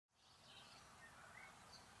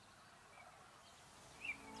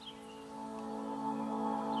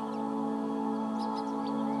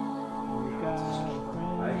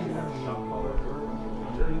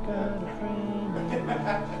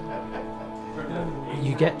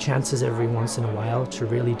You get chances every once in a while to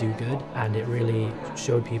really do good, and it really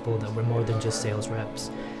showed people that we're more than just sales reps.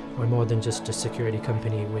 We're more than just a security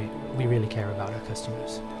company. We really care about our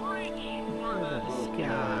customers.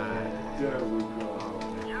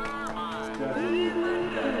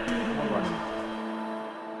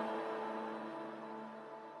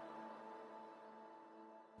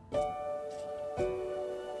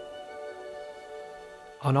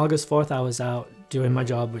 On August 4th, I was out doing my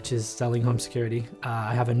job, which is selling home security.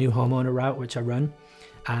 I have a new homeowner route, which I run,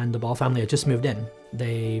 and the Ball family had just moved in.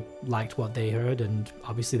 They liked what they heard, and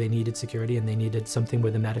obviously they needed security, and they needed something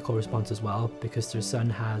with a medical response as well, because their son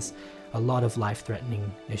has a lot of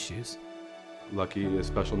life-threatening issues. Lucky is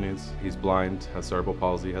special needs. He's blind, has cerebral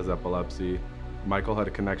palsy, has epilepsy. Michael had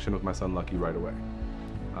a connection with my son Lucky right away.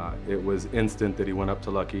 It was instant that he went up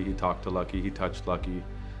to Lucky, he talked to Lucky, he touched Lucky,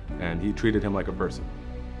 and he treated him like a person.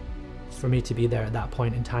 For me to be there at that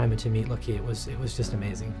point in time and to meet Lucky, it was just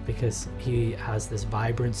amazing, because he has this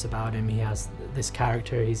vibrance about him. He has this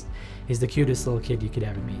character. He's the cutest little kid you could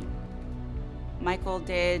ever meet. Michael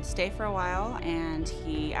did stay for a while, and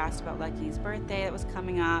he asked about Lucky's birthday that was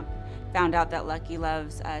coming up. Found out that Lucky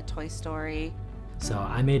loves Toy Story. So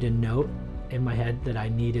I made a note in my head that I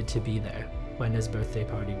needed to be there when his birthday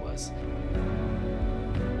party was.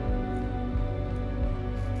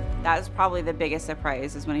 That was probably the biggest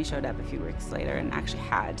surprise, is when he showed up a few weeks later and actually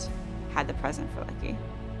had the present for Lucky.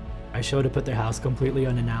 I showed up at their house completely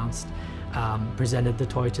unannounced, presented the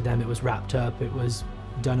toy to them. It was wrapped up, it was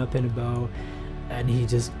done up in a bow, and he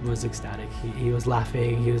just was ecstatic. He was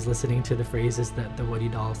laughing, he was listening to the phrases that the Woody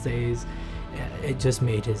doll says. It just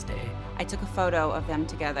made his day. I took a photo of them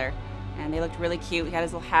together, and they looked really cute. He had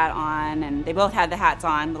his little hat on, and they both had the hats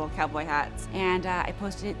on, little cowboy hats. And I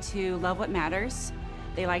posted it to Love What Matters.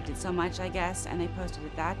 They liked it so much, I guess, and they posted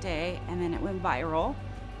it that day, and then it went viral.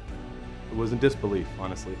 It was in disbelief,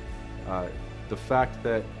 honestly. The fact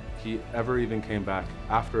that he ever even came back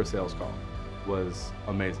after a sales call was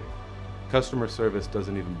amazing. Customer service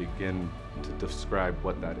doesn't even begin to describe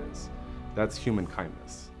what that is. That's human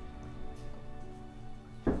kindness.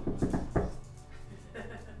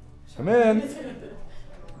 Come in.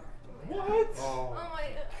 What? Oh my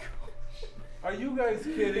gosh. Are you guys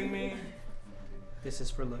kidding me? This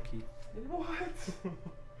is for Lucky. What?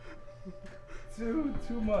 Dude,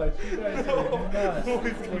 too much. You guys are nuts.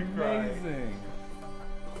 It's amazing.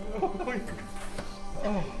 Oh my God.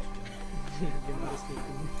 Oh.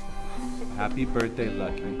 Happy birthday,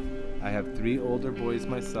 Lucky. I have 3 older boys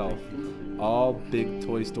myself, all big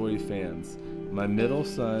Toy Story fans. My middle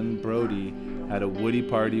son, Brody, had a Woody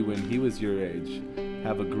party when he was your age.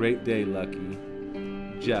 Have a great day, Lucky.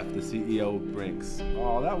 Jeff, the CEO of Brinks.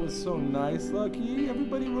 Oh, that was so nice, Lucky.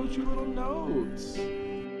 Everybody wrote you little notes.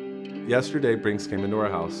 Yesterday, Brinks came into our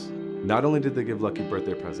house. Not only did they give Lucky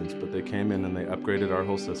birthday presents, but they came in and they upgraded our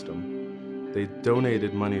whole system. They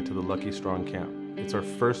donated money to the Lucky Strong Camp. It's our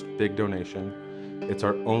first big donation. It's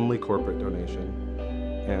our only corporate donation.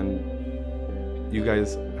 And you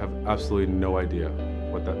guys have absolutely no idea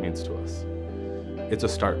what that means to us. It's a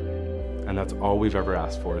start, and that's all we've ever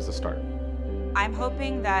asked for, is a start. I'm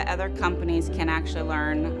hoping that other companies can actually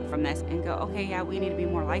learn from this and go, okay, yeah, we need to be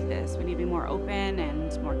more like this. We need to be more open and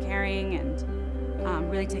more caring, and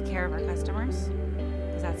really take care of our customers,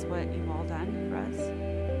 because that's what you've all done for us.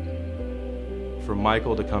 For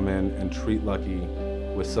Michael to come in and treat Lucky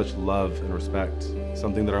with such love and respect,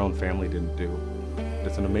 something that our own family didn't do,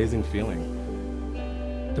 it's an amazing feeling.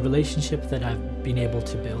 The relationship that I've been able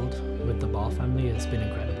to build with the Ball family has been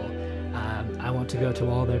incredible. I want to go to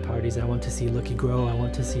all their parties. I want to see Lucky grow. I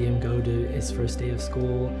want to see him go to his first day of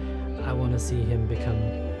school. I want to see him become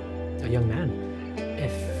a young man.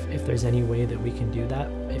 If there's any way that we can do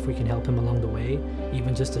that, if we can help him along the way,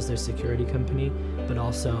 even just as their security company, but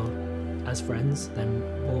also as friends, then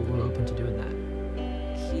we're open to doing that.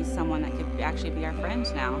 He's someone that could actually be our friend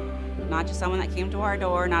now. Not just someone that came to our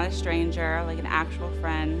door, not a stranger, like an actual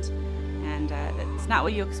friend. And it's not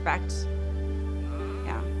what you expect.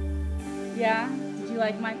 Yeah. Yeah? Did you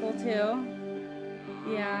like Michael too?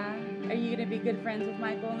 Yeah? Are you gonna be good friends with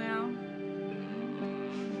Michael now?